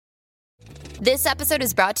This episode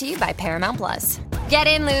is brought to you by Paramount Plus. Get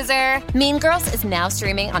in, loser! Mean Girls is now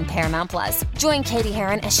streaming on Paramount Plus. Join Katie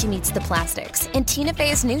Heron as she meets the plastics in Tina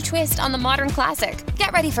Fey's new twist on the modern classic.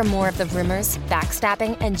 Get ready for more of the rumors,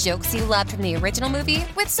 backstabbing, and jokes you loved from the original movie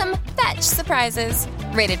with some fetch surprises.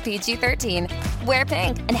 Rated PG-13. Wear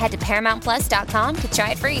pink and head to ParamountPlus.com to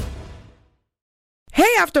try it free. Hey,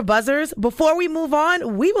 After Buzzers! Before we move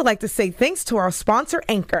on, we would like to say thanks to our sponsor,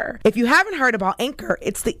 Anchor. If you haven't heard about Anchor,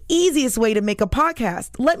 it's the easiest way to make a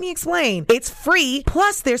podcast. Let me explain. It's free,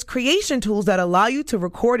 plus there's creation tools that allow you to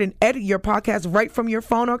record and edit your podcast right from your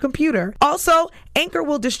phone or computer. Also, Anchor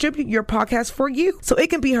will distribute your podcast for you, so it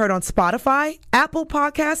can be heard on Spotify, Apple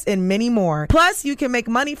Podcasts, and many more. Plus, you can make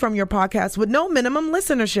money from your podcast with no minimum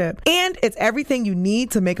listenership. And it's everything you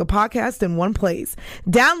need to make a podcast in one place.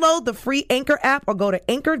 Download the free Anchor app or go to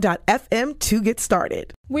anchor.fm to get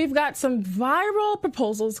started. We've got some viral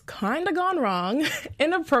proposals kind of gone wrong,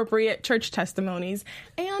 inappropriate church testimonies,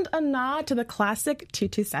 and a nod to the classic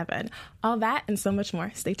 227. All that and so much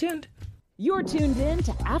more. Stay tuned. You're tuned in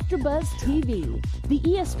to AfterBuzz TV, the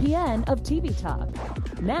ESPN of TV talk.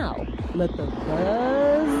 Now, let the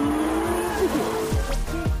buzz begin.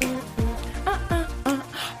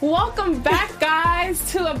 Welcome back,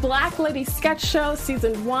 guys, to a Black Lady Sketch Show,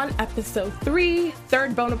 Season 1, Episode 3.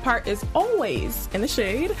 Third Bonaparte is always in the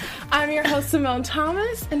shade. I'm your host, Simone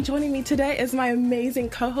Thomas, and joining me today is my amazing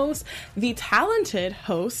co-host, the talented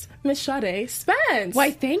host, Miss Sade Spence. Why,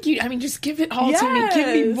 thank you. I mean, just give it all to me. Give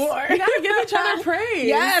me more. We gotta give each other praise.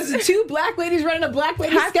 Yes, two black ladies running a Black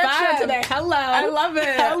Lady Sketch Show today. Hello. I love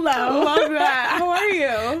it. Hello. Love that. How are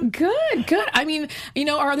you? Good. I mean,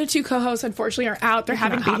 our other two co-hosts, unfortunately, are out. They're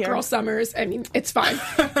having hot girl summers. I mean, it's fine.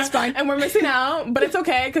 It's fine. And we're missing out, but it's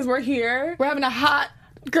okay because we're here. We're having a hot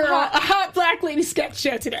Black Lady Sketch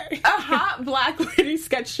Show today. A hot Black Lady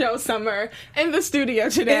Sketch Show summer in the studio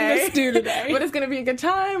today. But it's going to be a good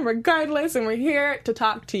time regardless, and we're here to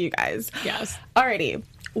talk to you guys. Yes. Alrighty.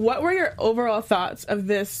 What were your overall thoughts of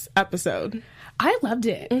this episode? I loved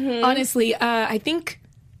it. Honestly, I think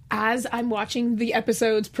as I'm watching the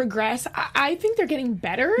episodes progress, I think they're getting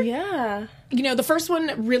better. Yeah. The first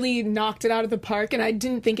one really knocked it out of the park, and I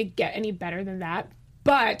didn't think it'd get any better than that.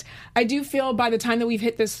 But I do feel by the time that we've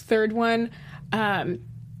hit this third one, I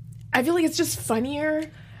feel like it's just funnier.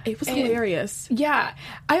 It was hilarious. Yeah.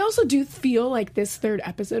 I also do feel like this third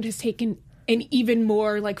episode has taken an even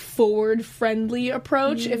more forward-friendly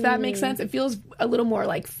approach, if that makes sense. It feels a little more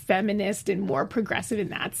feminist and more progressive in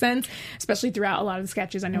that sense, especially throughout a lot of the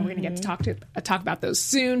sketches. I know we're going to get to talk about those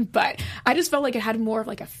soon, but I just felt like it had more of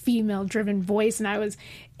a female-driven voice, and I was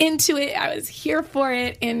into it. I was here for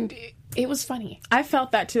it, and it was funny. I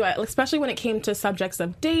felt that too, especially when it came to subjects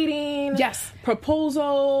of dating, yes,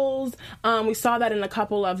 proposals. We saw that in a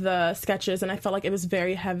couple of the sketches, and I felt like it was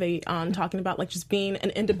very heavy on talking about just being an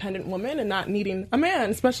independent woman and not needing a man,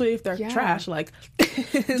 especially if they're trash, dump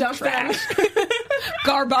trash,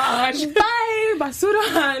 garbage. Bye,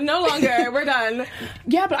 basura. No longer. We're done.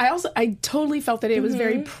 Yeah, but I totally felt that it was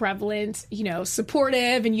very prevalent,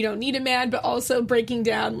 supportive, and you don't need a man, but also breaking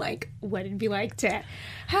down what it'd be like to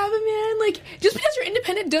have a man. Just because you're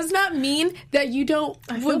independent does not mean that you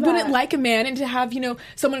wouldn't like a man, and to have,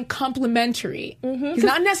 someone complimentary. He's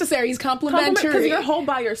not necessary, he's complimentary. Because you're home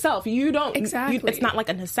by yourself. You don't... Exactly. It's not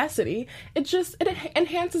a necessity. It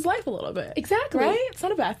enhances life a little bit. Exactly. Right? It's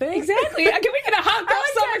not a bad thing. Exactly. Can we get a hot girl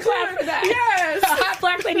summer clap for that? Yes. A hot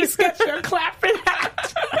Black Lady Sketch Show clap for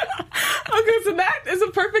that. Okay, so that is a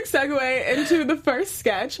perfect segue into the first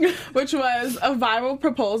sketch, which was a viral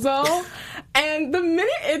proposal. And the minute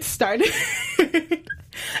it started,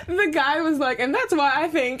 the guy was and that's why I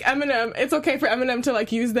think Eminem, it's okay for Eminem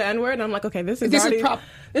to use the N-word. And I'm okay, this is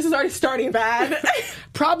already starting bad.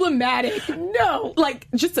 Problematic. No.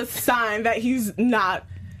 Just a sign that he's not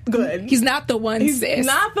good. He's not the one, He's sis.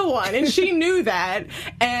 not the one. And she knew that.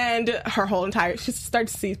 And she started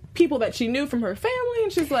to see people that she knew from her family,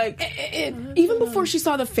 and she's even before she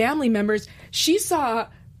saw the family members, she saw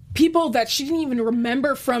people that she didn't even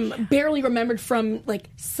barely remembered from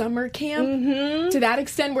summer camp, to that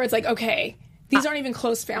extent where it's okay, these aren't even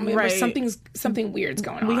close family members. Something weird's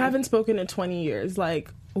going on. We haven't spoken in 20 years. Why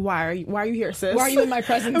are you here, sis? Why are you in my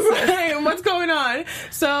presence, sis? Right, what's going on?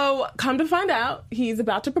 So, come to find out, he's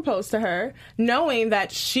about to propose to her, knowing that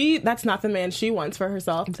that's not the man she wants for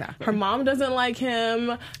herself. Exactly. Her mom doesn't like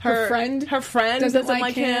him. Her friend doesn't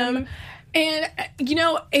like him. And,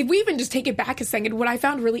 if we even just take it back a second, what I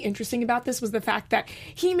found really interesting about this was the fact that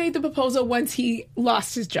he made the proposal once he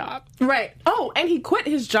lost his job. Right. Oh, and he quit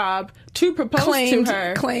his job to propose to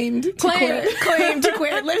her. Claimed to quit.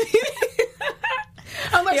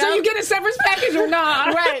 I'm so you get a severance package or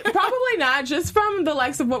not? Right. Probably not. Yeah, just from the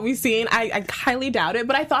likes of what we've seen, I highly doubt it.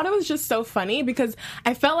 But I thought it was just so funny because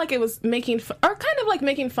I felt like it was making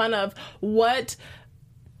fun of what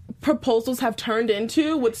proposals have turned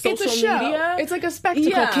into with social media. It's like a spectacle.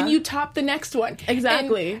 Yeah. Can you top the next one?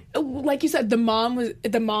 Exactly. And, like you said, the mom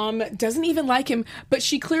doesn't even like him, but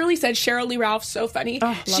she clearly said, Cheryl Lee Ralph, so funny.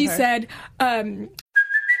 She said,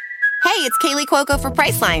 Hey, it's Kaylee Cuoco for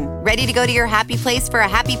Priceline. Ready to go to your happy place for a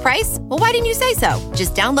happy price? Well, why didn't you say so?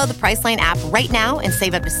 Just download the Priceline app right now and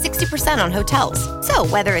save up to 60% on hotels. So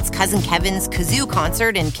whether it's Cousin Kevin's Kazoo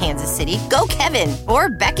Concert in Kansas City, go Kevin, or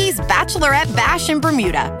Becky's Bachelorette Bash in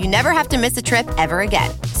Bermuda, you never have to miss a trip ever again.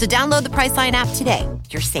 So download the Priceline app today.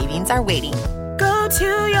 Your savings are waiting. Go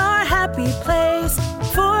to your happy place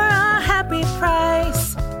for a happy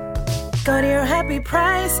price. Go to your happy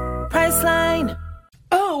price, Priceline.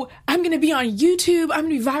 oh, I'm going to be on YouTube. I'm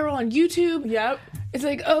going to be viral on YouTube. Yep. It's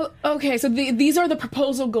like, oh, okay, so these are the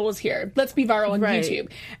proposal goals here. Let's be viral on Right. YouTube.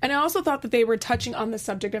 And I also thought that they were touching on the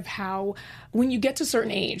subject of how when you get to a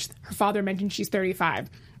certain age, her father mentioned she's 35,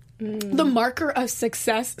 the marker of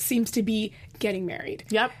success seems to be getting married.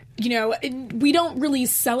 Yep. You know, we don't really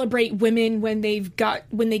celebrate women when they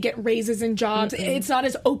get raises in jobs. It's not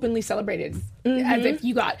as openly celebrated as if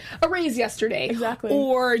you got a raise yesterday. Exactly.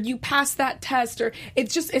 Or you passed that test, or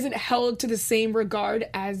it just isn't held to the same regard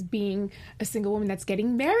as being a single woman that's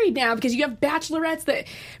getting married now, because you have bachelorettes that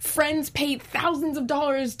friends paid thousands of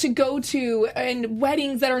dollars to go to, and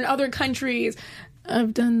weddings that are in other countries.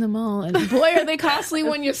 I've done them all, and boy, are they costly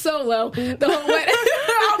when you're solo. The whole wedding.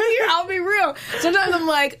 I'll be real. Sometimes I'm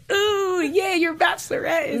like, ooh, yeah, your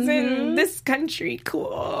bachelorette is in this country.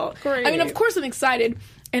 Cool. Great. I mean, of course, I'm excited,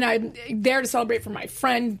 and I'm there to celebrate for my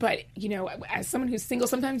friend. But you know, as someone who's single,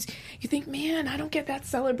 sometimes you think, man, I don't get that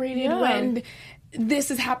celebrated when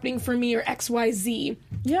this is happening for me, or XYZ.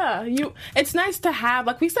 Yeah, it's nice to have,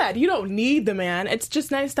 like we said, you don't need the man. It's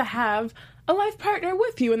just nice to have a life partner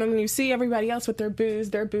with you. And then when you see everybody else with their booze,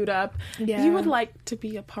 their boot up, you would like to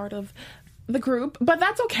be a part of the group, but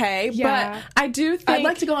that's okay. Yeah. But I do think I'd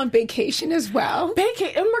like to go on vacation as well. and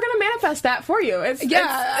we're gonna manifest that for you.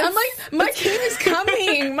 I'm like, my king is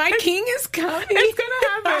coming. My king is coming. It's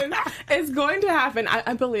gonna happen. It's going to happen.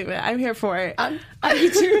 I believe it. I'm here for it. Me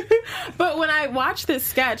too. But when I watched this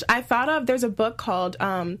sketch, I thought of, there's a book called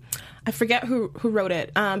I forget who wrote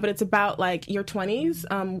it, but it's about like your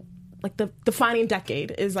 20s. Like the defining decade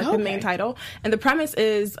is like the main title, and the premise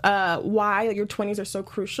is why your 20s are so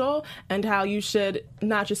crucial, and how you should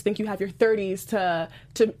not just think you have your 30s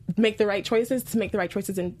to make the right choices,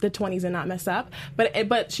 in the 20s and not mess up.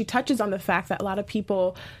 But she touches on the fact that a lot of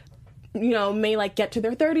people, you know, may like get to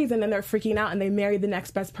their 30s and then they're freaking out and they marry the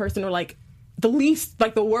next best person, or like the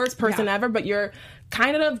worst person ever, but you're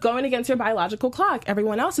kind of going against your biological clock.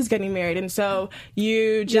 Everyone else is getting married, and so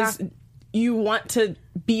you just you want to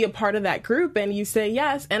be a part of that group, and you say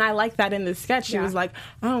yes. And I like that in this sketch. She was like,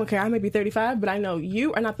 I don't care, I may be 35, but I know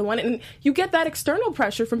you are not the one. And you get that external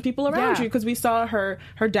pressure from people around you, because we saw her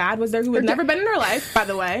dad was there, who had never been in her life, by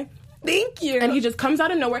the way. Thank you. And he just comes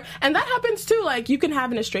out of nowhere. And that happens too. Like, you can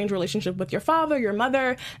have an estranged relationship with your father, your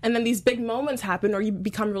mother, and then these big moments happen, or you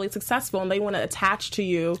become really successful and they want to attach to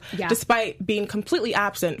you despite being completely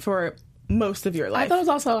absent for most of your life. I thought it was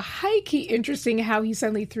also high-key interesting how he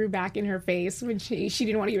suddenly threw back in her face when she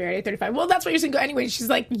didn't want to get married at 35. Well, that's what you're single anyway. She's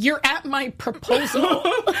like, you're at my proposal.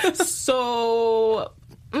 So...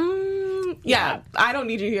 I don't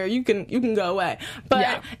need you here. You can go away.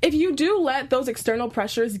 But if you do let those external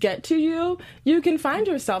pressures get to you, you can find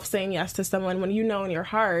yourself saying yes to someone when you know in your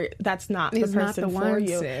heart that's not the person for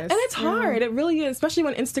you. Sis. And it's hard. It really is, especially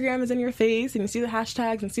when Instagram is in your face and you see the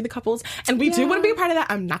hashtags and see the couples. And we do want to be a part of that.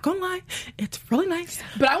 I'm not gonna lie. It's really nice.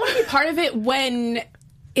 But I want to be part of it when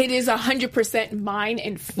it is 100% mine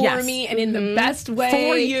and for me, and in the best way.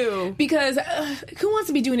 For you. Because who wants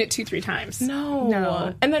to be doing it 2-3 times?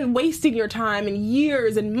 No. And then wasting your time and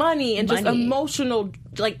years and money and just emotional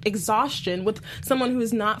exhaustion with someone who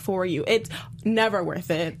is not for you. It's never worth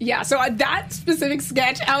it. Yeah, so that specific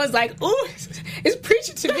sketch, I was like, ooh, it's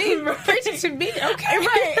preaching to me. Preaching to me. Okay.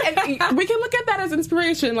 Right. And we can look at that as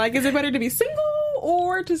inspiration. Like, is it better to be single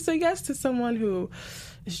or to say yes to someone who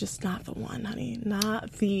is just not the one, honey?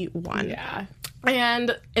 Not the one. Yeah.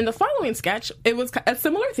 And in the following sketch, it was a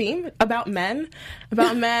similar theme about men.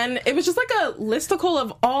 It was just like a listicle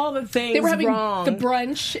of all the things they were having wrong. the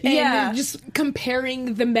brunch and just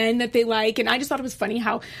comparing the men that they like. And I just thought it was funny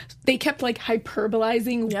how they kept like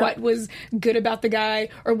hyperbolizing what was good about the guy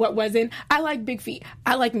or what wasn't. I like big feet.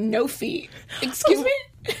 I like no feet. Excuse me?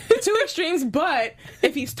 Two extremes, but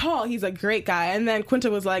if he's tall, he's a great guy. And then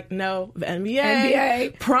Quinta was like, no, the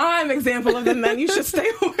NBA. Prime example of the men you should stay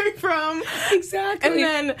away from. Exactly. And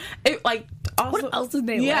then it like also, what else did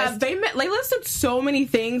they list? list? They listed so many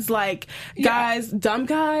things like guys, dumb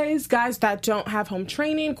guys that don't have home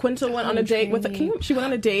training. Quinta went on a date she went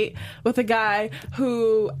on a date with a guy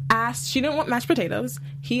who asked, she didn't want mashed potatoes.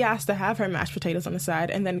 He asked to have her mashed potatoes on the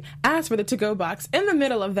side and then asked for the to-go box in the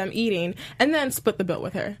middle of them eating and then split the bill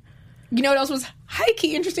with her. You know what else was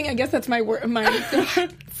high-key interesting? I guess that's my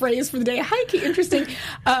phrase for the day. High-key interesting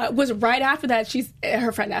was right after that,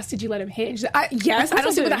 her friend asked, did you let him hit? She said, yes. I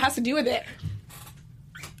don't see what that has to do with it.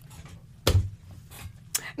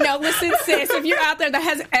 No, listen, sis, if you're out there, that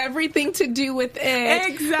has everything to do with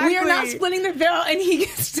it. Exactly. We are not splitting the bill, and he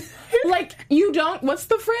gets... Like, you don't... What's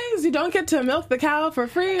the phrase? You don't get to milk the cow for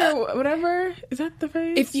free or whatever? Is that the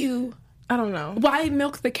phrase? If you... I don't know. Why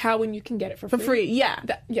milk the cow when you can get it for free? For free, yeah.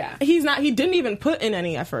 Yeah. He didn't even put in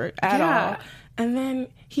any effort at all. And then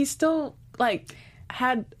he still, like...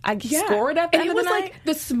 scored at the end of the night. And it was like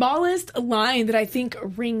the smallest line that I think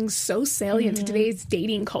rings so salient to today's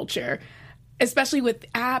dating culture, especially with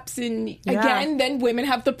apps. And again, then women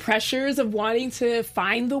have the pressures of wanting to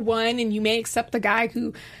find the one, and you may accept the guy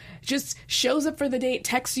who just shows up for the date,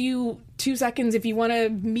 texts you 2 seconds. If you want to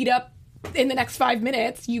meet up in the next 5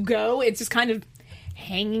 minutes, you go. It's just kind of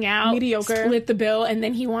hanging out, mediocre, split the bill, and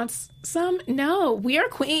then he wants some. No, we are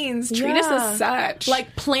queens. Treat us as such.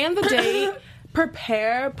 Like, plan the date.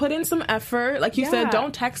 Prepare, put in some effort. Like you said,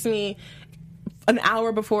 don't text me an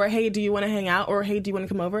hour before, hey, do you want to hang out? Or, hey, do you want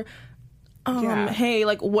to come over? Hey,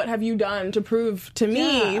 like, what have you done to prove to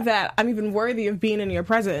me that I'm even worthy of being in your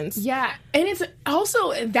presence? Yeah. And it's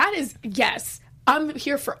also, that is, yes, I'm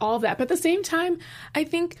here for all that. But at the same time, I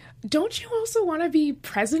think, don't you also want to be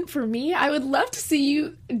present for me? I would love to see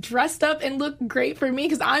you dressed up and look great for me,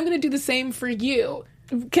 because I'm going to do the same for you.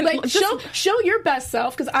 Show your best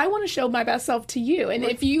self, because I want to show my best self to you. And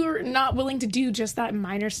if you're not willing to do just that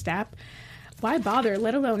minor step, why bother,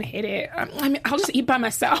 let alone hit it? I mean, I'll just eat by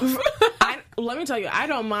myself. Let me tell you, I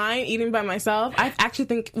don't mind eating by myself. I actually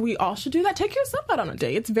think we all should do that. Take yourself out on a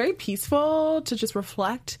date. It's very peaceful to just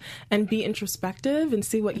reflect and be introspective and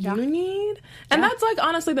see what you need. And that's, like,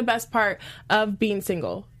 honestly the best part of being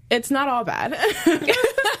single. It's not all bad.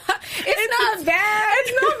 It's not bad.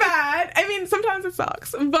 It's not bad. I mean, sometimes it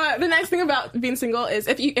sucks. But the nice thing about being single is,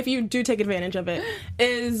 if you do take advantage of it,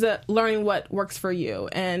 is learning what works for you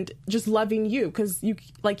and just loving you, because you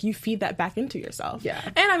feed that back into yourself. Yeah.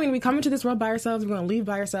 And I mean, we come into this world by ourselves. We're going to leave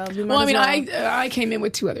by ourselves. I came in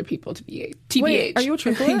with 2 other people to be TBH. Wait, are you a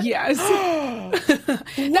triplet? Yes.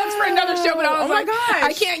 That's for another show, but I was like, gosh,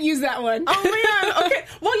 I can't use that one. Oh man. Okay.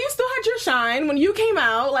 Well, you still had your shine when you came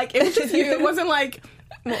out. Like, it was just you. It wasn't like...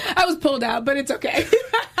 I was pulled out, but it's okay.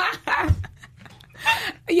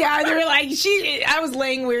 Yeah, they were like, I was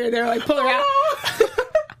laying weird. They were like, pull her out.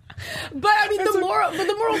 But I mean, the moral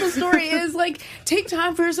of the story is, like, take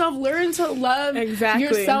time for yourself, learn to love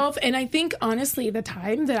yourself. And I think, honestly, the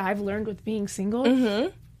time that I've learned with being single,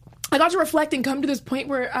 I got to reflect and come to this point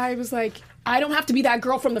where I was like, I don't have to be that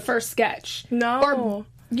girl from the first sketch. No. Or,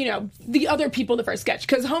 you know, the other people in the first sketch.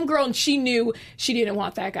 Because homegirl, and she knew she didn't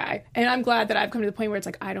want that guy. And I'm glad that I've come to the point where it's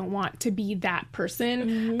like, I don't want to be that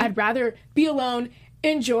person. I'd rather be alone,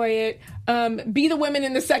 enjoy it, be the women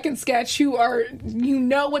in the second sketch who are, you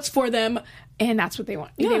know what's for them, and that's what they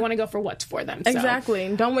want. They want to go for what's for them. Exactly.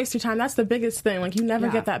 And don't waste your time. That's the biggest thing. Like, you never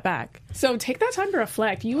get that back. So take that time to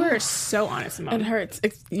reflect. You are so honest, Simone. It hurts.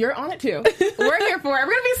 You're on it too. We're here for it. We're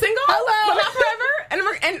going to be single. Hello. But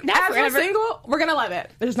not forever. We're single, we're going to love it.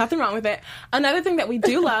 There's nothing wrong with it. Another thing that we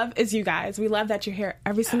do love is you guys. We love that you're here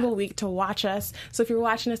every single week to watch us. So if you're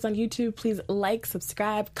watching us on YouTube, please like,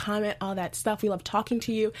 subscribe, comment, all that stuff. We love talking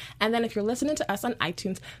to you. And then if you're listening to us on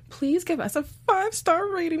iTunes, please give us a 5-star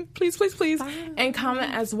rating. Please, please, please. And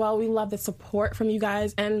comment as well. We love the support from you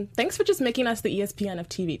guys. And thanks for just making us the ESPN of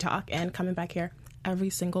TV talk and coming back here every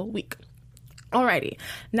single week. Alrighty.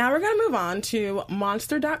 Now we're going to move on to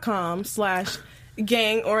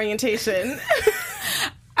monster.com/gang orientation.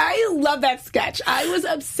 I love that sketch. I was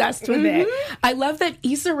obsessed with it. I love that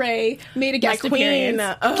Issa Rae made a guest appearance.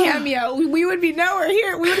 Cameo. We would be nowhere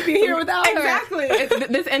here. We would be here without her. Exactly. She's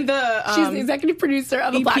the executive producer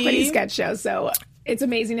of a Black Lady sketch show, so it's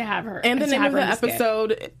amazing to have her. And the name of the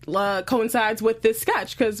episode coincides with this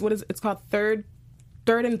sketch, because it's called Third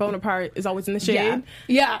and Bonaparte is always in the shade.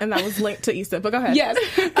 Yeah. And that was linked to Issa. But go ahead. Yes.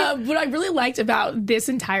 What I really liked about this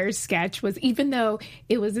entire sketch was, even though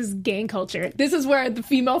it was this gang culture, this is where the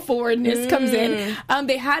female forwardness comes in.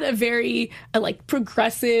 They had a very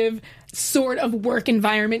progressive sort of work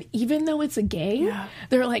environment, even though it's a gang. Yeah.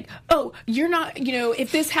 They're like, oh, you're not,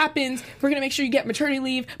 if this happens, we're going to make sure you get maternity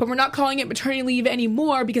leave, but we're not calling it maternity leave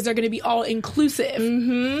anymore because they're going to be all inclusive.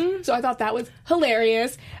 Mm-hmm. So I thought that was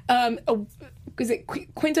hilarious.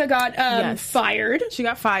 Quinta got fired. She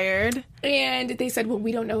got fired. And they said, well,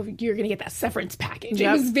 we don't know if you're going to get that severance package. Yep.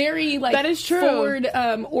 It was very, that is true. forward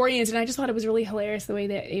oriented. And I just thought it was really hilarious the way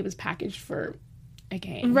that it was packaged for a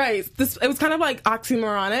gang. Right. It was kind of like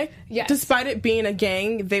oxymoronic. Yes. Despite it being a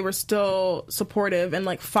gang, they were still supportive and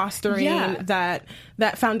like fostering that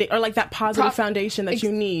foundation, or like that positive foundation that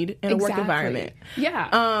you need in a work environment.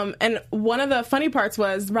 Yeah. And one of the funny parts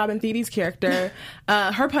was Robin Thede character,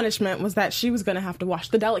 her punishment was that she was going to have to wash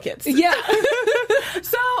the delicates. Yeah.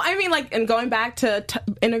 So, I mean, like, and going back to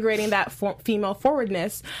integrating that female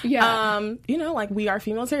forwardness, like, we are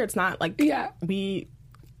females here. It's not like we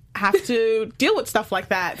have to deal with stuff like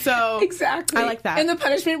that. So exactly, I like that. And the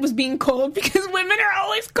punishment was being cold because women are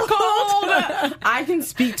always cold. I can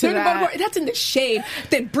speak to that. That's in the shade.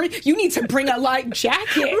 Then you need to bring a light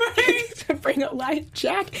jacket. Right. You need to bring a light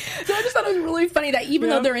jacket. So I just thought it was really funny that even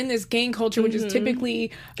though they're in this gang culture, which is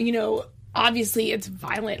typically, obviously it's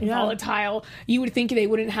violent and volatile, you would think they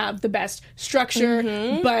wouldn't have the best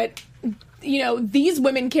structure, but these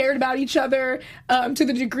women cared about each other to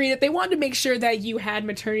the degree that they wanted to make sure that you had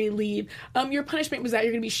maternity leave. Your punishment was that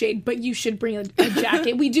you're going to be shade, but you should bring a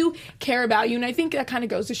jacket. We do care about you, and I think that kind of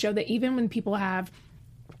goes to show that even when people have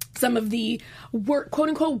some of the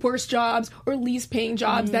quote-unquote worst jobs or least paying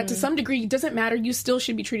jobs, that to some degree doesn't matter, you still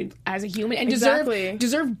should be treated as a human and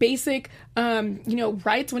deserve basic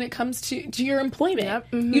rights when it comes to your employment.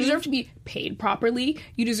 Yep. Mm-hmm. You deserve to be paid properly.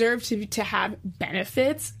 You deserve to have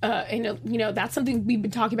benefits, and that's something we've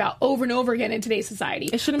been talking about over and over again in today's society.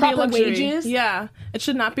 It shouldn't be a luxury. Wages. Yeah, it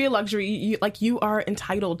should not be a luxury. You are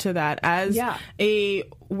entitled to that as a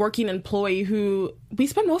working employee who we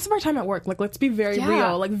spend most of our time at work. Like, let's be very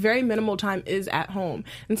real. Like, very minimal time is at home.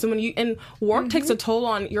 And so when work takes a toll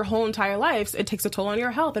on your whole entire life, it takes a toll on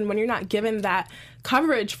your health. And when you're not given that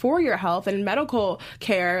coverage for your health and medical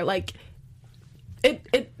care, like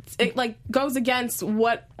it like goes against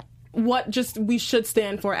what just we should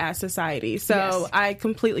stand for as society. So I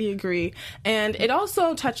completely agree. And it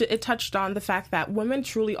also touched on the fact that women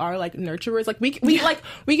truly are like nurturers. Like we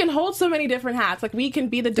can hold so many different hats. Like, we can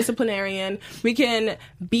be the disciplinarian, we can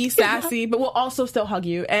be sassy, but we'll also still hug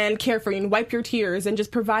you and care for you and wipe your tears and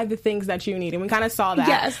just provide the things that you need. And we kind of saw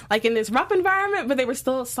that like in this rough environment, but they were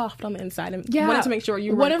still soft on the inside and wanted to make sure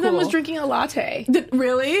you were One of them was drinking a latte.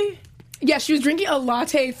 Really? Yeah, she was drinking a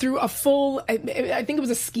latte through a full, I think it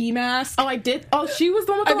was a ski mask. Oh, I did? Oh, she was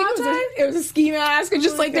the one with the latte? It was a ski mask. And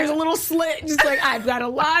just there's a little slit, just like, I've got a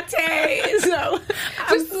latte. So,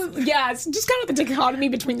 it's just kind of the dichotomy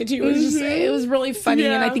between the two. It was really funny,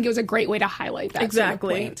 and I think it was a great way to highlight that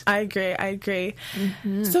exactly. Sort of point. I agree.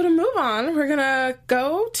 Mm-hmm. So to move on, we're going to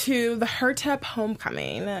go to the Hertep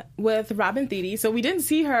homecoming with Robin Thede. So we didn't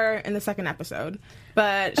see her in the second episode,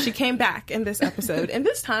 but she came back in this episode, and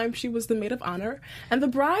this time she was the maid of honor, and the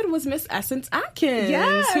bride was Miss Essence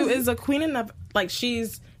Atkins, who is a queen of, like,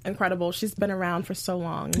 she's incredible. She's been around for so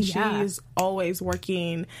long, and she's always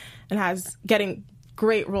working and getting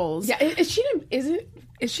great roles. Yeah, is she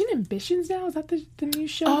in Ambitions now? Is that the new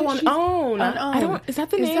show? Oh, on OWN. I don't. Is that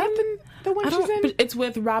the name? Is that the one she's in? It's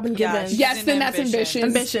with Robin Gibbons. Yes, then that's Ambitions.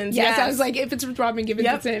 Ambitions. Yes, I was like, if it's with Robin Gibbons,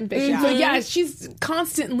 it's in Ambitions. Mm-hmm. But she's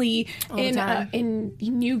constantly in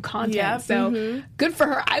new content. Yep. So good for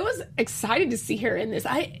her. I was excited to see her in this.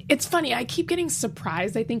 It's funny. I keep getting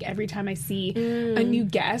surprised. I think every time I see a new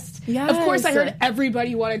guest. Yes. Of course, I heard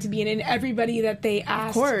everybody wanted to be in it. And everybody that they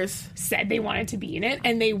asked, said they wanted to be in it,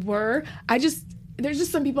 and they were. There's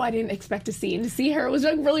just some people I didn't expect to see, and to see her was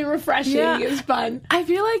like really refreshing. Yeah. It was fun. I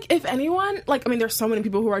feel like if anyone, there's so many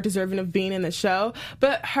people who are deserving of being in the show,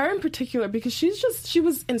 but her in particular, because she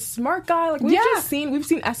was in Smart Guy. Like, we've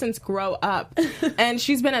seen Essence grow up, and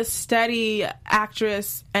she's been a steady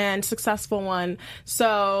actress and successful one.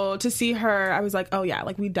 So to see her, I was like, oh yeah,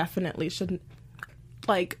 like, we definitely should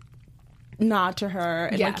nod to her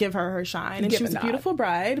and give her her shine. And she was a beautiful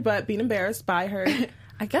bride, but being embarrassed by her.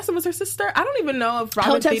 I guess it was her sister. I don't even know if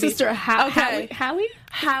Robin Thede... sister, Hallie?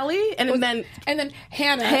 Hallie, and then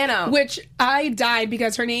Hannah, which I died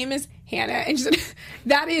because her name is Hannah, and she said,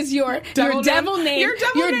 "That is your devil name.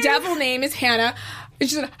 Your devil name is Hannah." And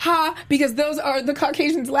she said, "Ha," because those are the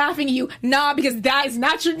Caucasians laughing at you. Nah, because that is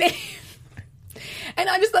not your name. And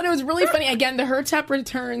I just thought it was really funny. Again, the Hertep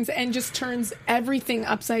returns and just turns everything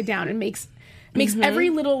upside down and makes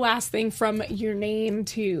every little last thing from your name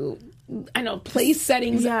to I know, place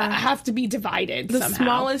settings have to be divided the somehow.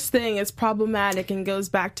 smallest thing is problematic and goes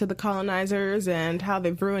back to the colonizers and how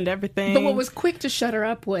they've ruined everything. But what was quick to shut her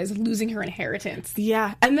up was losing her inheritance.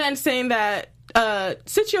 Yeah, and then saying that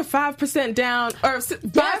sit your 5% down, or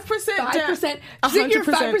 5% down, 5%. Sit your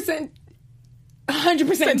 5%.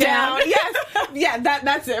 100% down. Yes. Yeah,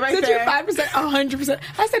 that's it right sit there. Sit your 5%, 100%.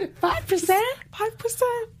 I said 5%? 5%.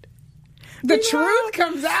 The truth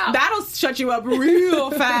comes out. That'll shut you up real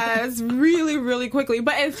fast, really, really quickly.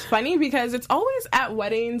 But it's funny because it's always at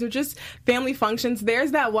weddings or just family functions.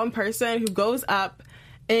 There's that one person who goes up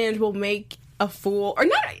and will make a fool, or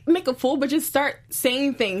not make a fool, but just start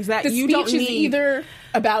saying things that the you speech don't need. Is either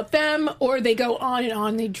about them or they go on and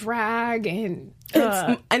on. They drag and.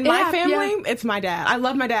 In my family, it's my dad. I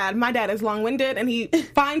love my dad. My dad is long-winded, and he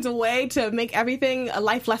finds a way to make everything a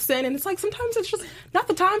life lesson. And it's like, sometimes it's just not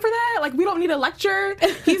the time for that. Like, we don't need a lecture.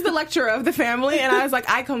 He's the lecturer of the family. And I was like,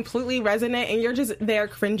 I completely resonate. And you're just there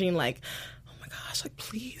cringing like, oh my gosh, like,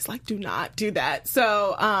 please, like, do not do that.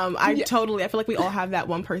 So I feel like we all have that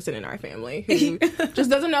one person in our family who just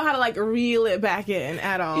doesn't know how to, like, reel it back in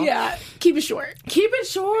at all. Yeah. Keep it short. Keep it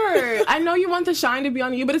short. I know you want the shine to be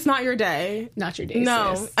on you, but it's not your day. Not your day,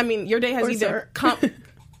 No. sis. I mean, your day has Or either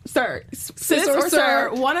sis or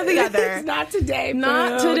sir, one or the other. It's not today.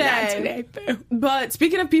 Not boo. today. Not today. Boo. But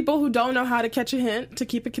speaking of people who don't know how to catch a hint, to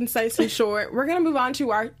keep it concise and short, we're going to move on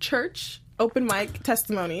to our church open mic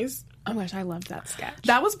testimonies. Oh my gosh, I love that sketch.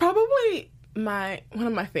 That was probably one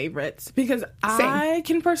of my favorites because I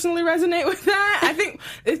can personally resonate with that. I think,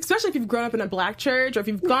 especially if you've grown up in a black church or if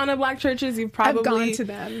you've gone to black churches, you've probably I've gone to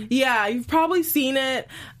them. Yeah, you've probably seen it.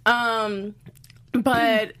 So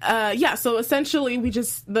essentially we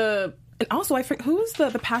just and also I forget who was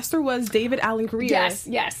the pastor was David Allen Greer.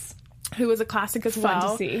 Yes. Who was a classic as well.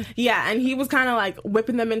 Fun to see. Yeah, and he was kind of like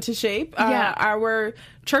whipping them into shape. Our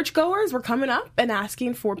churchgoers were coming up and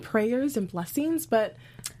asking for prayers and blessings, but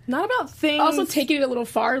not about things. Also taking it a little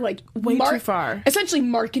far, like way too far. Essentially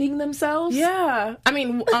marketing themselves. Yeah. I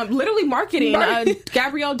mean, literally marketing.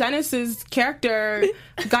 Gabrielle Dennis's character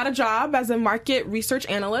got a job as a market research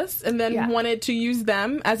analyst and then wanted to use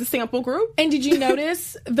them as a sample group. And did you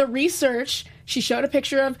notice the research? She showed a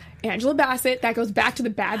picture of Angela Bassett. That goes back to the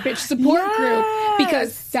Bad Bitch support group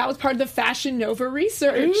because that was part of the Fashion Nova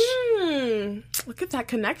research. Look at that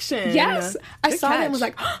connection. Yes. I saw that and was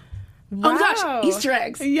like, oh my gosh, Easter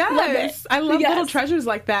eggs. Yes. Love it. I love little treasures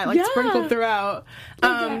like that, like sprinkled throughout.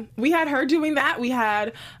 We had her doing that. We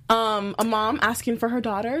had a mom asking for her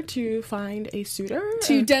daughter to find a suitor.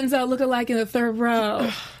 To Denzel lookalike in the third row.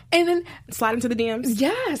 And then slide into the DMs.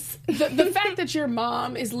 Yes. The fact that your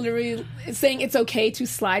mom is literally saying it's okay to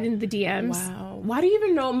slide into the DMs. Wow. Why do you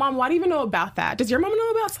even know, Mom, why do you even know about that? Does your mom know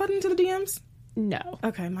about sliding into the DMs? No.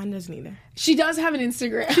 Okay, mine doesn't either. She does have an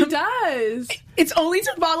Instagram. She does. It's only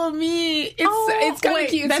to follow me. It's kind of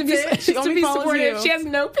cute. That's it? She only follows supportive. you. She has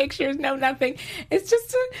no pictures, no nothing. It's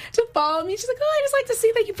just to follow me. She's like, oh, I just like to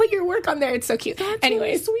see that you put your work on there. It's so cute. That's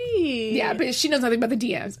Anyways, really sweet. Yeah, but she knows nothing about the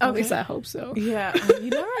DMs. At least I hope so. Yeah, you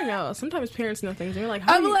never know. Sometimes parents know things. And you're like,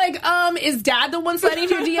 is Dad the one sliding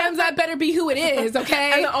into your DMs? That better be who it is,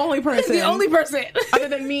 okay? And the only person. The only person. Other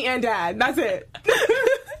than me and Dad. That's it.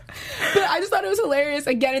 But I just thought it was hilarious,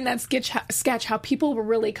 again, in that sketch, how people were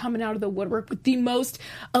really coming out of the woodwork with the most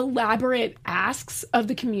elaborate asks of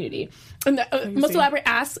the community. And the most elaborate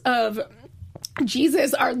asks of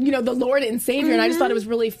Jesus are, the Lord and Savior. And I just thought it was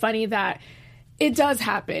really funny that it does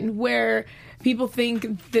happen where people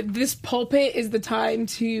think that this pulpit is the time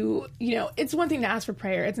to, it's one thing to ask for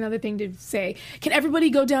prayer. It's another thing to say, can everybody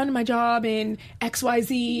go down to my job in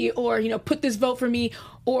XYZ or, put this vote for me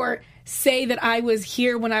or say that I was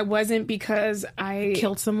here when I wasn't because I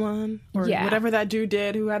killed someone or whatever that dude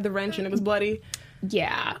did who had the wrench and it was bloody.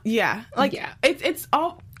 Yeah. Yeah. It's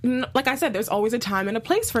all, like I said, there's always a time and a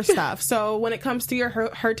place for stuff. So when it comes to your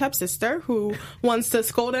her type sister who wants to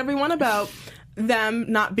scold everyone about them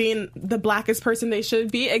not being the blackest person they should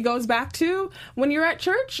be, it goes back to when you're at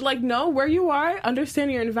church, like, know where you are, understand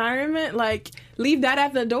your environment, like, leave that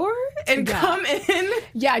at the door and come in.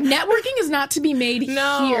 Yeah, networking is not to be made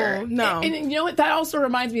here. No. And you know what? That also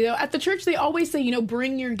reminds me, though, at the church, they always say,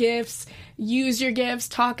 bring your gifts, use your gifts,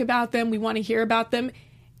 talk about them. We want to hear about them.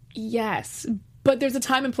 Yes, but there's a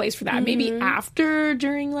time and place for that. Maybe after,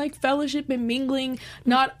 during, like, fellowship and mingling,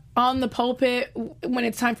 not on the pulpit when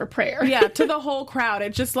it's time for prayer. Yeah, to the whole crowd.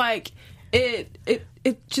 It's just like,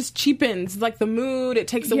 it just cheapens like the mood. It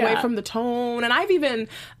takes away from the tone. And I've even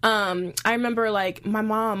I remember like my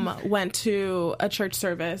mom went to a church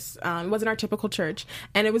service. It wasn't our typical church,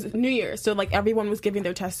 and it was New Year's, so like everyone was giving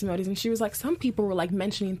their testimonies, and she was like, some people were like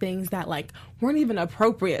mentioning things that like weren't even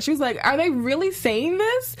appropriate. She was like, are they really saying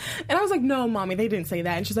this? And I was like, no, mommy, they didn't say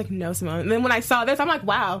that. And she's like, no, Simone. And then when I saw this, I'm like,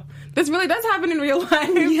 wow, this really does happen in real life.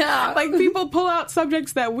 Yeah. Like people pull out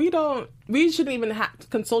subjects that we shouldn't even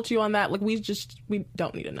consult you on that. Like we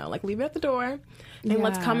don't need to know. Like leave it at the door and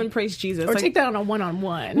let's come and praise Jesus. Or like, take that on a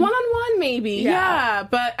one-on-one. One-on-one maybe. Yeah.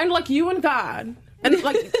 But, and like you and God. And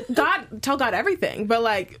like tell God everything. But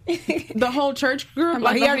like the whole church group. Like,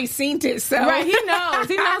 like he already seen it, so. Right, he knows.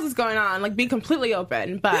 He knows what's going on. Like be completely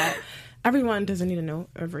open. But everyone doesn't need to know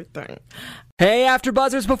everything. Hey,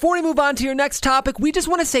 AfterBuzzers, before we move on to your next topic, we just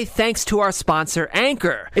want to say thanks to our sponsor,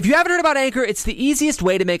 Anchor. If you haven't heard about Anchor, it's the easiest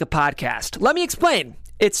way to make a podcast. Let me explain.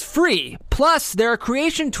 It's free. Plus, there are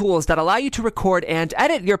creation tools that allow you to record and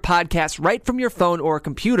edit your podcast right from your phone or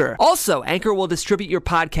computer. Also, Anchor will distribute your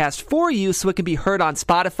podcast for you so it can be heard on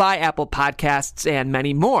Spotify, Apple Podcasts, and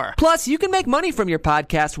many more. Plus, you can make money from your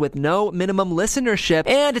podcast with no minimum listenership,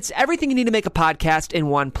 and it's everything you need to make a podcast in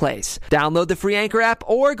one place. Download the free Anchor app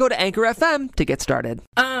or go to Anchor FM to get started.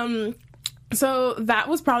 So that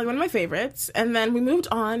was probably one of my favorites. And then we moved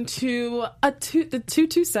on to the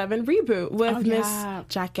 227 reboot with Miss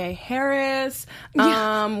Jackée Harris.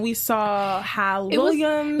 We saw Hal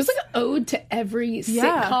Williams. It was like an ode to every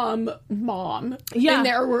sitcom mom. Yeah. And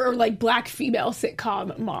there were like black female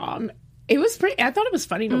sitcom mom. It was I thought it was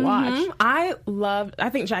funny to watch. I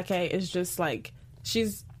think Jackée is just like,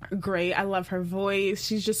 she's great. I love her voice.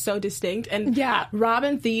 She's just so distinct. And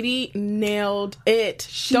Robin Thede nailed it.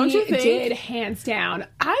 Don't you think? She did, hands down.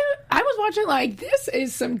 I was watching like, this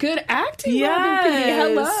is some good acting. Yes. Robin Thede.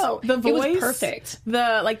 Hello. The voice. It was perfect.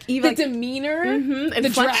 The demeanor.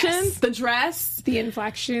 Inflections. The dress. The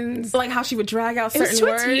inflections. Like how she would drag out certain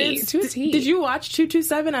words. To a T. Did you watch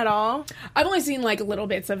 227 at all? I've only seen like little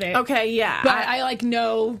bits of it. Okay, yeah. But I like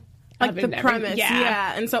know... like the premise,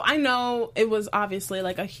 and so I know it was obviously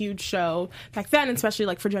like a huge show back then, especially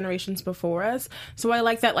like for generations before us. So I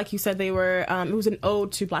like that, like you said, they were. It was an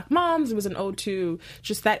ode to black moms. It was an ode to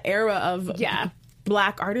just that era of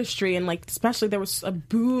black artistry, and like especially there was a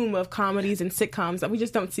boom of comedies and sitcoms that we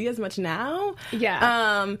just don't see as much now.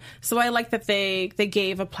 Yeah. So I like that they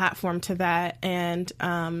gave a platform to that, and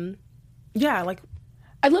like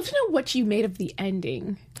I'd love to know what you made of the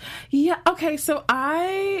ending. Yeah. Okay. So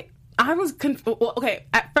I was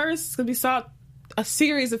at first, because we saw a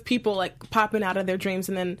series of people like popping out of their dreams,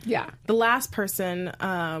 and then the last person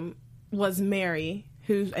was Mary,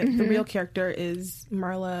 who the real character is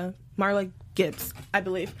Marla Gibbs, I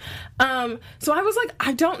believe. So I was like,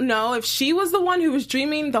 I don't know if she was the one who was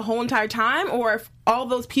dreaming the whole entire time, or if all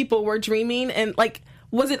those people were dreaming, and like,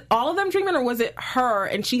 was it all of them dreaming, or was it her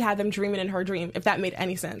and she had them dreaming in her dream, if that made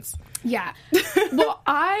any sense? Yeah. Well,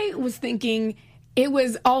 I was thinking it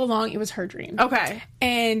was all along, it was her dream. Okay.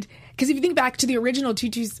 And because if you think back to the original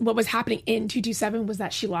what was happening in 227 was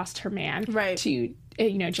that she lost her man to,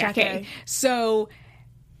 Jackée. So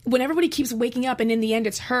when everybody keeps waking up and in the end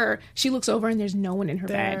it's her, she looks over and there's no one in her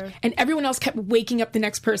bed. And everyone else kept waking up the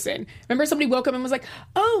next person. Remember, somebody woke up and was like,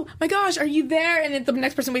 oh my gosh, are you there? And then the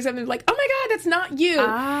next person wakes up and they're like, oh my God, that's not you.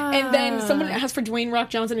 And then someone asked for Dwayne Rock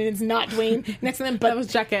Johnson and it's not Dwayne next to them. But that was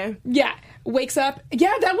Jackée. Yeah. Wakes up.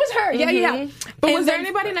 Yeah, that was her. Yeah. But was there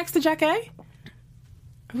anybody next to Jackée?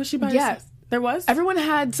 Was she by herself? There was? Everyone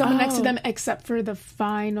had someone next to them except for the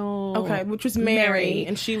final... Okay, which was Mary.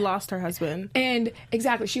 And she lost her husband. And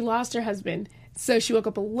exactly, she lost her husband. So she woke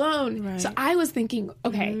up alone. Right. So I was thinking,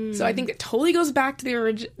 okay, so I think it totally goes back to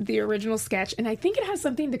the original sketch. And I think it has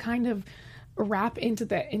something to kind of wrap into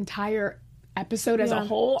the entire episode as a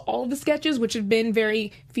whole. All of the sketches, which have been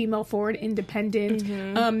very female forward, independent.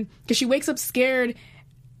 Because she wakes up scared,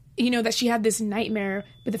 that she had this nightmare,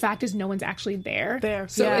 but the fact is no one's actually there.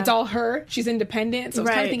 So it's all her. She's independent. So I was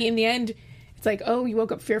kind of thinking in the end, it's like, oh, you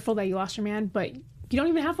woke up fearful that you lost your man, but you don't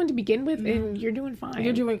even have one to begin with, and you're doing fine.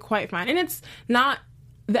 You're doing quite fine. And it's not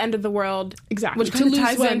the end of the world. Exactly. Which kind of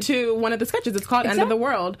ties into one of the sketches. It's called End of the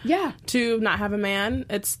World. Yeah. To not have a man.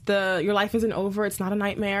 It's your life isn't over. It's not a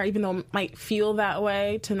nightmare, even though it might feel that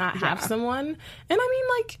way to not have someone. And I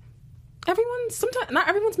mean, like, not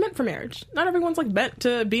everyone's meant for marriage. Not everyone's like meant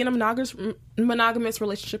to be in a monogamous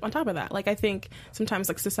relationship on top of that. Like, I think sometimes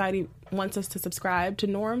like society wants us to subscribe to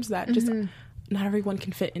norms that just not everyone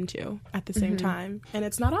can fit into at the same time. And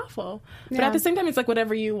it's not awful. But at the same time, it's like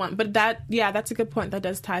whatever you want. But that's a good point. That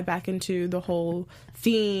does tie back into the whole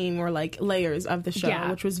theme or like layers of the show,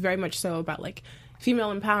 which was very much so about like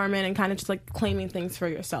female empowerment and kind of just like claiming things for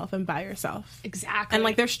yourself and by yourself. Exactly. And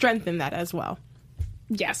like there's strength in that as well.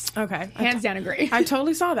 Yes. Okay. Hands down agree. I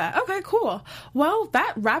totally saw that. Okay, cool. Well,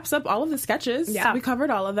 that wraps up all of the sketches. Yeah. We covered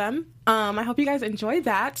all of them. I hope you guys enjoyed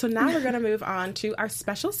that. So now we're going to move on to our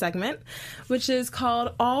special segment, which is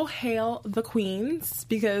called All Hail the Queens,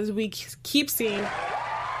 because we keep seeing...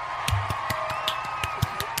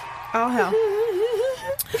 All hail.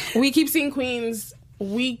 We keep seeing queens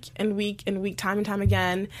week and week and week, time and time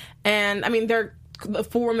again. And, I mean, the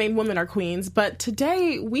 4 main women are queens, but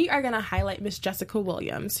today we are going to highlight Miss Jessica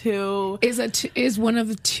Williams, who is one of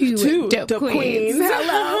the two dope queens.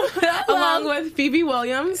 Hello. Along with Phoebe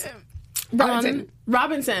Williams.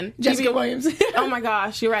 Robinson. Jessica Phoebe Williams. Oh my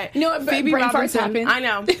gosh, you're right. No, Phoebe brain farts Robinson. happen. I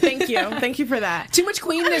know. Thank you. Thank you for that. Too much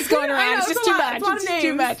queenness going around. It's just too much. It's a lot of It's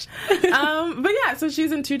too much. But yeah, so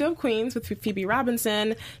she's in Two Dope Queens with Phoebe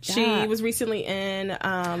Robinson. She was recently in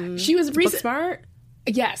Booksmart.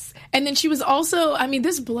 Yes. And then she was also, I mean,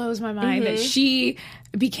 this blows my mind that she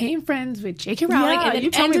became friends with J.K. Rowling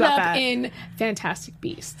and then ended up in Fantastic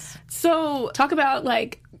Beasts. So talk about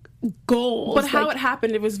like goals. But how it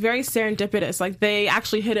happened, it was very serendipitous. Like they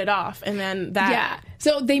actually hit it off and then that. Yeah.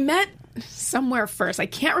 So they met somewhere first. I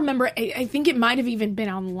can't remember. I think it might have even been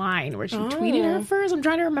online where she tweeted her first. I'm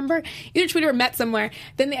trying to remember. Either tweeted or met somewhere.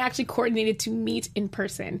 Then they actually coordinated to meet in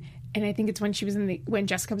person. And I think it's when when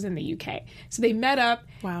Jessica was in the UK. So they met up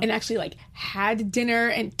and actually like had dinner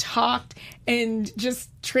and talked and just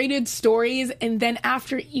traded stories. And then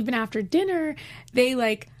after dinner, they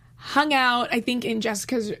like hung out, I think in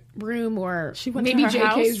Jessica's room or she went maybe to her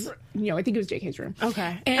JK's. house? I think it was JK's room.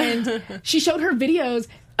 Okay. And she showed her videos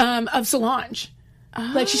of Solange.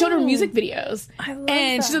 Like she showed her music videos,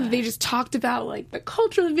 and she said that they just talked about like the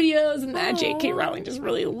culture of the videos, and that J.K. Rowling just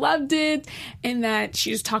really loved it, and that she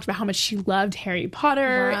just talked about how much she loved Harry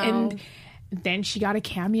Potter, and then she got a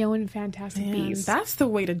cameo in Fantastic Beasts. That's the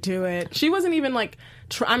way to do it. She wasn't even like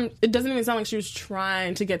it doesn't even sound like she was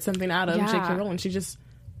trying to get something out of J.K. Rowling.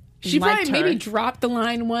 She probably maybe dropped the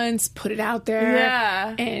line once, put it out there.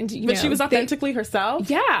 Yeah. And, but she was authentically herself.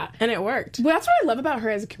 Yeah. And it worked. Well, that's what I love about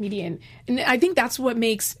her as a comedian. And I think that's what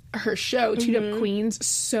makes her show, Two Dope Queens,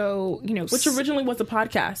 so, which originally was a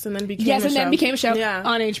podcast and then became a show. Yes, and then became a show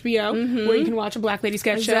on HBO where you can watch a Black Lady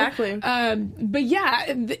sketch show. Exactly. But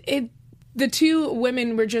yeah, the two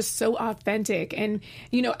women were just so authentic. And,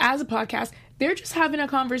 as a podcast, they're just having a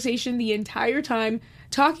conversation the entire time,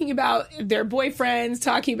 talking about their boyfriends,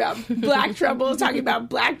 talking about black troubles, talking about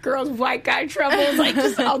black girls, white guy troubles, like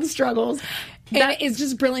just all the struggles. And it's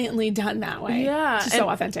just brilliantly done that way. Yeah. It's just so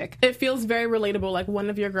authentic. It feels very relatable, like one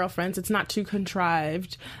of your girlfriends. It's not too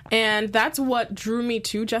contrived. And that's what drew me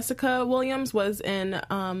to Jessica Williams was in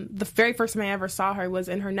the very first time I ever saw her was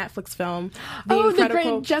in her Netflix film. The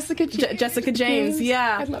great Jessica James. Jessica James,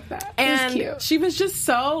 yeah. I love that. And it was cute. She was just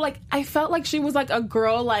so, like, I felt like she was like a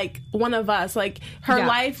girl like one of us. Like, her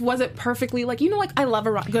life wasn't perfectly, like, I love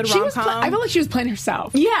a good rom-com. I felt like she was playing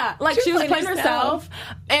herself. Yeah, like she was playing herself.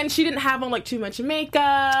 And she didn't have on, like, too much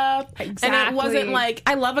makeup. Exactly. And it wasn't like,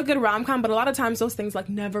 I love a good rom-com, but a lot of times those things like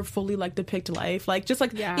never fully like depict life. Like just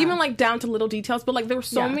like even like down to little details, but like there were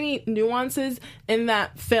so many nuances in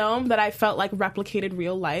that film that I felt like replicated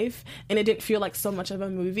real life, and it didn't feel like so much of a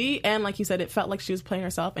movie. And like you said, it felt like she was playing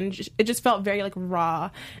herself, and it just felt very like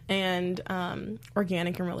raw and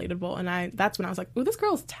organic and relatable. And that's when I was like, oh, this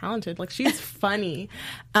girl is talented. Like she's funny.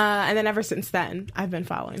 And then ever since then, I've been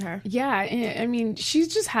following her. Yeah, I mean,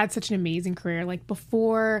 she's just had such an amazing career. Like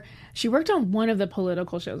before, she worked on one of the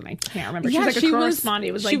political shows, and I can't remember. She was like a correspondent.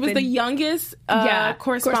 It was like she was the youngest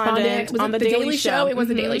correspondent on the Daily Show. It was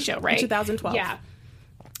the Daily Show, right? In 2012.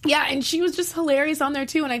 Yeah, and she was just hilarious on there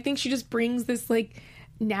too. And I think she just brings this like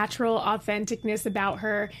natural authenticness about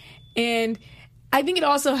her, and I think it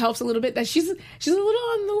also helps a little bit that she's a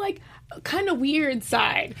little on the like kind of weird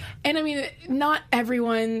side. And I mean, not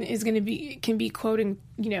everyone can be quote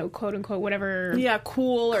unquote whatever. Yeah,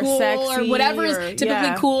 cool or sexy or whatever is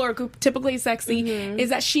typically cool or typically sexy. Is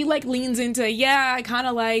that she like leans into I kind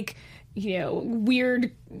of like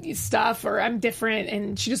weird stuff, or I'm different,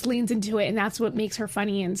 and she just leans into it, and that's what makes her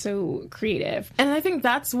funny and so creative. And I think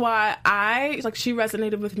that's why she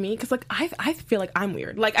resonated with me, because like I feel like I'm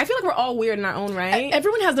weird. Like I feel like we're all weird in our own right.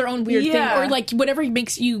 Everyone has their own weird thing, or like whatever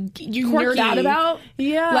makes you quirky. Nerd out about.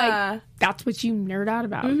 Yeah, like that's what you nerd out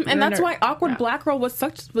about. And that's why Awkward Black Girl was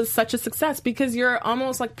such a success, because you're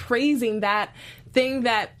almost like praising that thing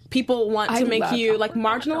that people want to make you like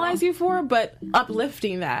marginalize you for, but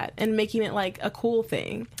uplifting that and making it like a cool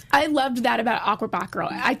thing. I loved that about Awkward Black Girl.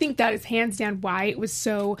 I think that is hands down why it was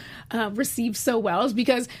so received so well, is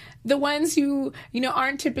because the ones who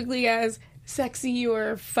aren't typically as sexy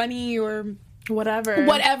or funny or whatever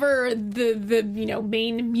the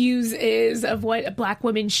main muse is of what a black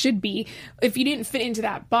woman should be, if you didn't fit into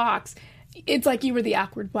that box, it's like you were the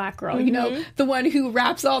awkward black girl, the one who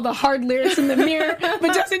raps all the hard lyrics in the mirror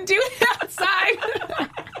but doesn't do it outside.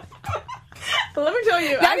 Let me tell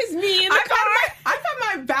you, that is me in the car. I've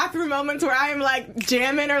had my bathroom moments where I'm like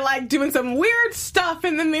jamming or like doing some weird stuff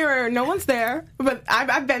in the mirror. No one's there, but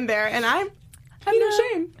I've been there, and I have no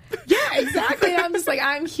shame. Yeah, exactly. I'm just like,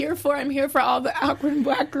 I'm here for all the awkward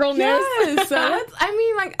black girlness. Yes. So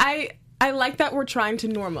I like that we're trying to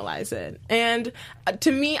normalize it. And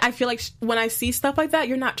to me, I feel like when I see stuff like that,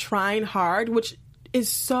 you're not trying hard, which is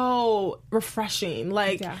so refreshing.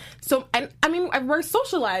 Like, so, and I mean, we're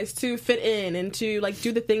socialized to fit in and to like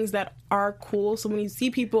do the things that are cool. So when you see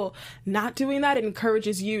people not doing that, it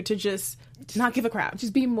encourages you to just not give a crap.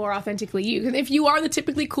 Just be more authentically you. Because if you are the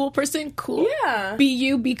typically cool person, cool. Yeah. Be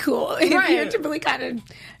you, be cool. If you're typically kind of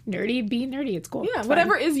nerdy, be nerdy. It's cool. Yeah, it's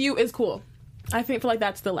whatever is you is cool. I feel like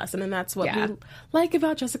that's the lesson, and that's what we like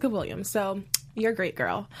about Jessica Williams. So, you're a great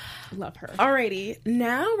girl. Love her. Alrighty,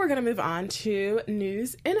 now we're going to move on to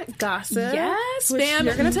news and gossip. Yes, which fam.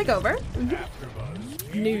 You're going to take over.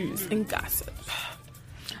 News and gossip.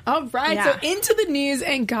 All right, so into the news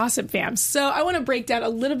and gossip, fam. So I want to break down a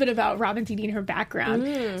little bit about Robin Thede and her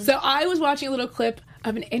background. So I was watching a little clip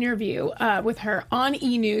of an interview with her on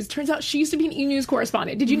E! News. Turns out she used to be an E! News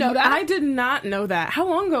correspondent. Did you know that? I did not know that. How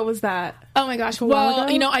long ago was that? Oh my gosh. Well,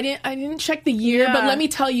 I didn't check the year, but let me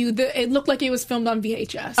tell you, it looked like it was filmed on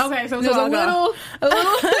VHS. Okay, so it was a little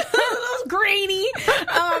grainy.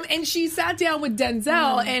 And she sat down with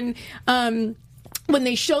Denzel, and when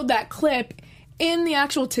they showed that clip in the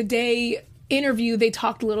actual Today interview, they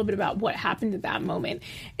talked a little bit about what happened at that moment.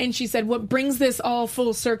 And she said what brings this all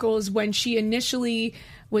full circle is when she initially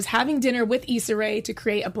was having dinner with Issa Rae to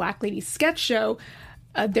create a Black Lady sketch show.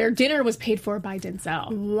 Their dinner was paid for by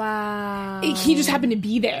Denzel. Wow. He just happened to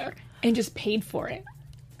be there and just paid for it.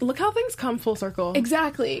 Look how things come full circle.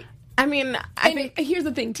 Exactly. I mean, I think here's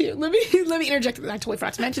the thing too. Let me interject. I totally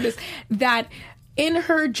forgot to mention this. That in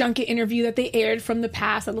her junket interview that they aired from the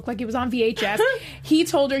past, that looked like it was on VHS, he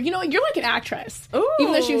told her, you're like an actress. Ooh.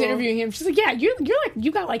 Even though she was interviewing him, she's like, yeah, you're like,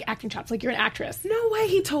 you got like acting chops, like you're an actress. No way,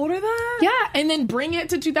 he told her that? Yeah, and then bring it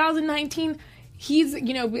to 2019. He's,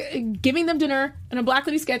 giving them dinner on a Black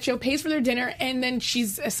Lady sketch show, pays for their dinner, and then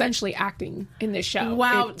she's essentially acting in this show.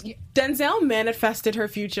 Wow. Denzel manifested her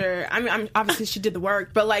future. I mean, obviously she did the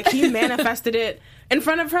work, but like he manifested it in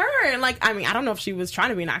front of her. And like, I mean, I don't know if she was trying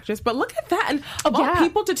to be an actress, but look at that. And of all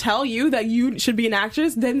people to ttell you that you should be an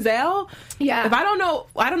actress, Denzel. Yeah. If I don't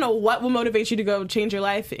know what will motivate you to go change your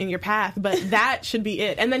life and your path, but that should be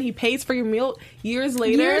it. And then he pays for your meal years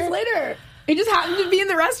later. It just happened to be in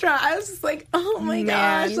the restaurant. I was just like, oh my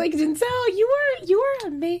gosh. Like, Denzel, you were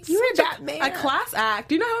amazing. You were that man. A class act.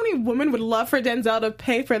 Do you know how many women would love for Denzel to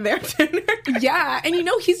pay for their dinner? Yeah. And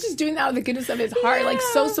he's just doing that out of the goodness of his heart. Yeah. Like,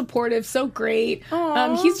 so supportive, so great.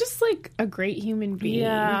 He's just like a great human being.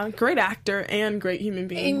 Yeah. Great actor and great human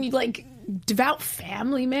being. And like, devout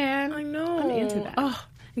family man. I know. I'm into that. Oh,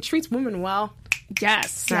 and treats women well.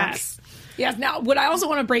 Yes. Yes. Now, what I also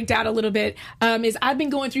want to break down a little bit is I've been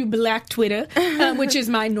going through Black Twitter, which is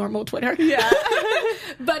my normal Twitter. Yeah.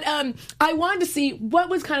 But I wanted to see what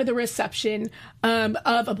was kind of the reception of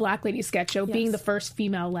a Black Lady sketch show being the first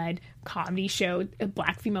female-led comedy show, a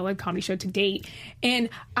Black female-led comedy show to date. And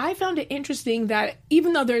I found it interesting that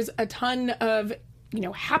even though there's a ton of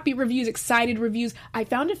happy reviews, excited reviews, I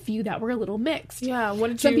found a few that were a little mixed. Yeah, what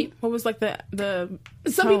was like the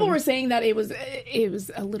some tone? People were saying that it was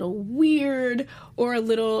a little weird, or a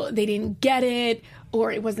little they didn't get it, or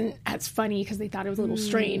it wasn't as funny because they thought it was a little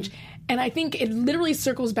strange. And I think it literally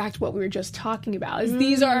circles back to what we were just talking about. Is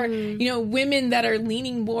these are women that are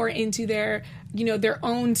leaning more into their their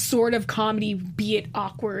own sort of comedy, be it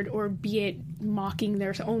awkward or be it mocking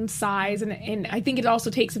their own size. And I think it also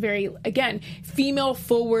takes a very, again,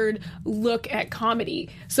 female-forward look at comedy.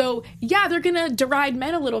 So, yeah, they're going to deride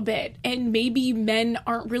men a little bit. And maybe men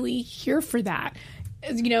aren't really here for that.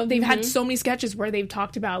 They've had so many sketches where they've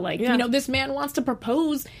talked about, like, this man wants to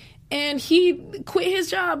propose and he quit his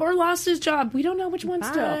job or lost his job. We don't know which one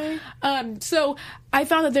still. So I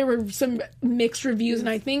found that there were some mixed reviews, and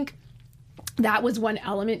I think that was one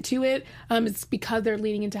element to it. It's because they're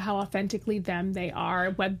leaning into how authentically them they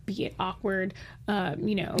are, be it awkward, be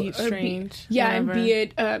it strange, and be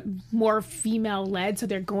it more female led. So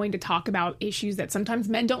they're going to talk about issues that sometimes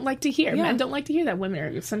men don't like to hear. Men don't like to hear that women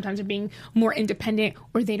are sometimes being more independent,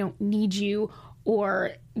 or they don't need you,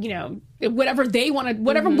 or you know, whatever they want to,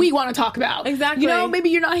 whatever we want to talk about. Exactly. You know, maybe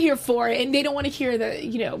you're not here for it, and they don't want to hear that,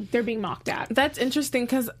 you know, they're being mocked at. That's interesting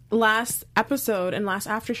because last episode and last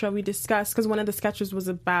after show we discussed, because one of the sketches was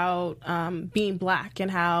about being black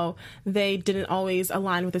and how they didn't always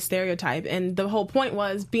align with the stereotype. And the whole point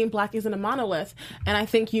was being black isn't a monolith. And I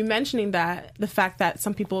think you mentioning that, the fact that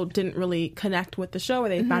some people didn't really connect with the show or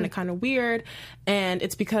they found it kind of weird. And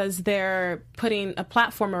it's because they're putting a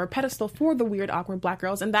platform or a pedestal for the weird, awkward black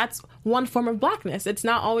girls. And that's one form of blackness. It's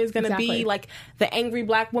not always going to be like the angry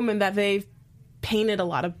black woman that they've painted a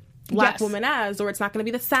lot of black women as, or it's not going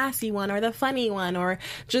to be the sassy one or the funny one, or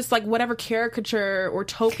just like whatever caricature or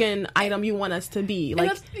token item you want us to be.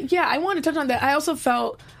 Like, I want to touch on that. I also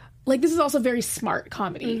felt like this is also very smart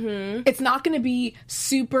comedy. It's not going to be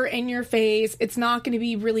super in your face. It's not going to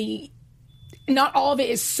be really, not all of it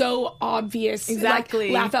is so obvious, like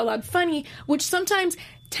laugh out loud funny, which sometimes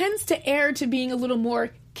tends to err to being a little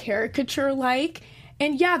more caricature-like.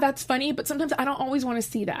 And yeah, that's funny, but sometimes I don't always want to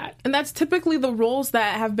see that. And that's typically the roles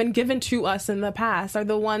that have been given to us in the past, are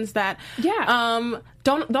the ones that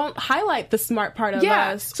don't highlight the smart part of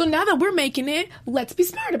us. So now that we're making it, let's be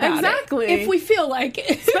smart about it. Exactly. If we feel like it.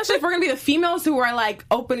 Especially if we're gonna be the females who are like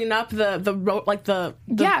opening up the road, like the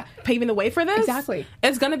paving the way for this. Exactly.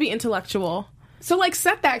 It's gonna be intellectual. So, like,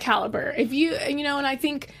 set that caliber. If you know, and I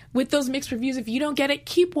think with those mixed reviews, if you don't get it,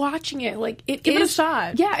 keep watching it. Like, give it a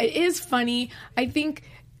shot. Yeah, it is funny. I think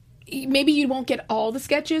maybe you won't get all the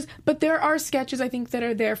sketches, but there are sketches, I think, that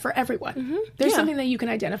are there for everyone. There's something that you can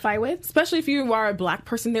identify with. Especially if you are a black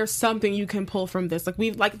person, there's something you can pull from this. Like,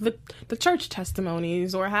 we've, like, the church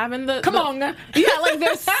testimonies, or having Come on. Yeah, like,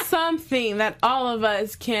 there's something that all of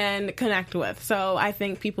us can connect with. So I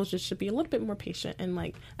think people just should be a little bit more patient and,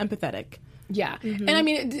 like, empathetic. Yeah. And I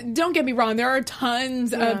mean, don't get me wrong, there are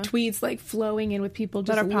tons of tweets like flowing in with people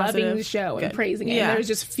just loving the show and praising it. And there's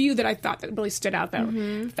just few that I thought that really stood out that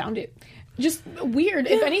found it just weird,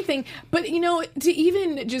 if anything. But, you know, to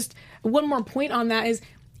even just one more point on that is,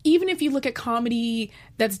 even if you look at comedy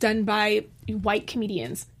that's done by white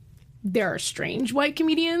comedians, there are strange white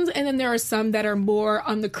comedians, and then there are some that are more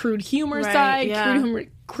on the crude humor side,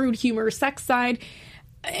 crude humor sex side,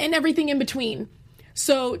 and everything in between.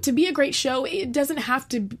 So to be a great show, it doesn't have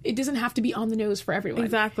to be on the nose for everyone.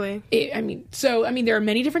 Exactly. There are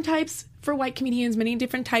many different types for white comedians, many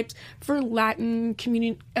different types for Latin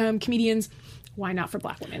comedians. Why not for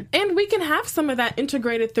black women? And we can have some of that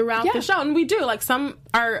integrated throughout the show. And we do. Like, some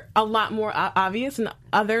are a lot more obvious and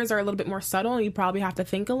others are a little bit more subtle, and you probably have to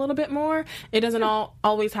think a little bit more. It doesn't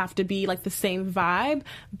always have to be like the same vibe.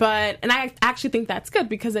 And I actually think that's good,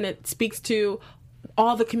 because then it speaks to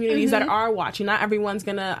all the communities that are watching. Not everyone's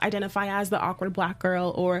gonna identify as the awkward black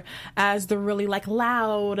girl or as the really like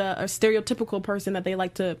loud or stereotypical person that they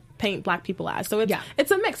like to paint black people as. So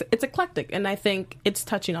it's a mix. It's eclectic, and I think it's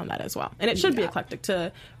touching on that as well. And it should be eclectic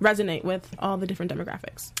to resonate with all the different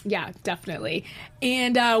demographics. Yeah, definitely.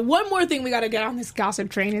 And one more thing we got to get on this gossip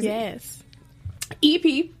train is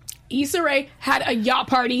EP Issa Rae had a yacht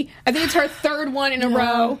party. I think it's her third one in a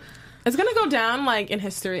row. It's gonna go down like in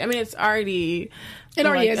history. I mean, it's already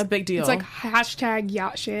is a big deal. It's like hashtag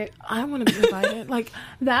yacht shit. I want to be invited. Like,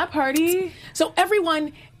 that party. So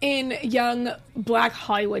everyone in young black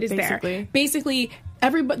Hollywood is there. Basically,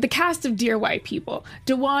 the cast of Dear White People.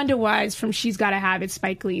 DeWanda Wise from She's Gotta Have It,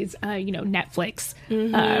 Spike Lee's Netflix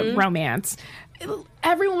romance.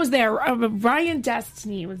 Everyone was there. Ryan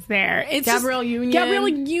Destiny was there. Gabrielle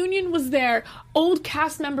Union was there. Old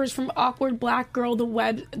cast members from Awkward Black Girl, the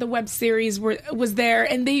web series, was there,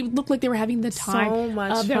 and they looked like they were having the time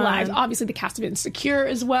of their lives. Obviously, the cast of Insecure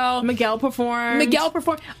as well. Miguel performed.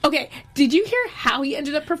 Okay, did you hear how he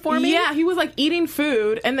ended up performing? Yeah, he was like eating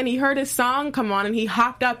food, and then he heard his song come on, and he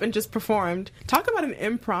hopped up and just performed. Talk about an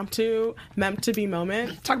impromptu, meant to be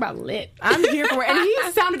moment. Talk about lit. I'm here for it, and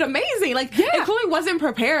he sounded amazing. Like, it clearly wasn't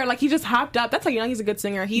prepared. Like, he just hopped up. That's how you know he's a good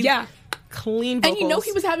singer. He's clean vocals. And you know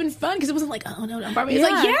he was having fun, because it wasn't like, oh no, Barbie. He's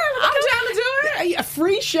like, I'm down to do it. A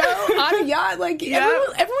free show on a yacht. Like,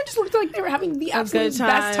 everyone just looked like they were having the absolute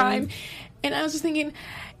best time. And I was just thinking,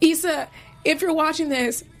 Issa, if you're watching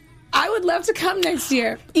this, I would love to come next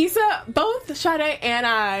year. Issa, both Sade and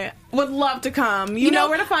I would love to come. You know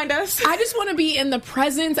where to find us. I just want to be in the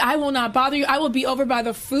presence. I will not bother you. I will be over by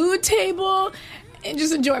the food table and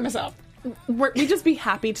just enjoy myself. We just be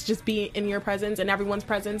happy to just be in your presence and everyone's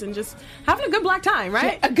presence and just having a good black time,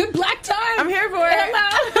 right? A good black time. I'm here for it.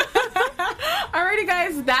 Hello. Alrighty,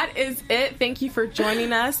 guys, that is it Thank you for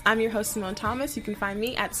joining us. I'm your host, Simone Thomas. You can find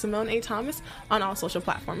me at Simone A. Thomas on all social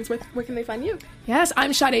platforms. Where can they find you? Yes,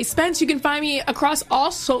 I'm Sade Spence. You can find me across all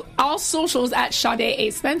socials at Sade A.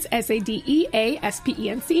 Spence,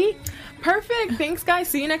 SadeASPENC. Perfect. Thanks, guys.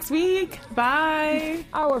 See you next week. Bye.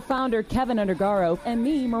 Our founder, Kevin Undergaro, and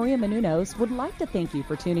me, Maria Menounos, would like to thank you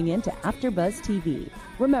for tuning in to AfterBuzz TV.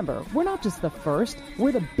 Remember, we're not just the first,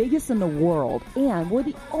 we're the biggest in the world, and we're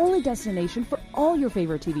the only destination for all your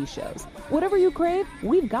favorite TV shows. Whatever you crave,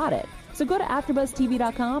 we've got it. So go to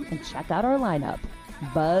AfterBuzzTV.com and check out our lineup.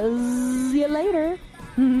 Buzz you later.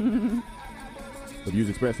 The views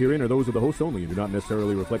expressed herein are those of the hosts only and do not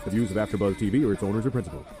necessarily reflect the views of AfterBuzz TV or its owners or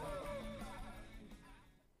principals.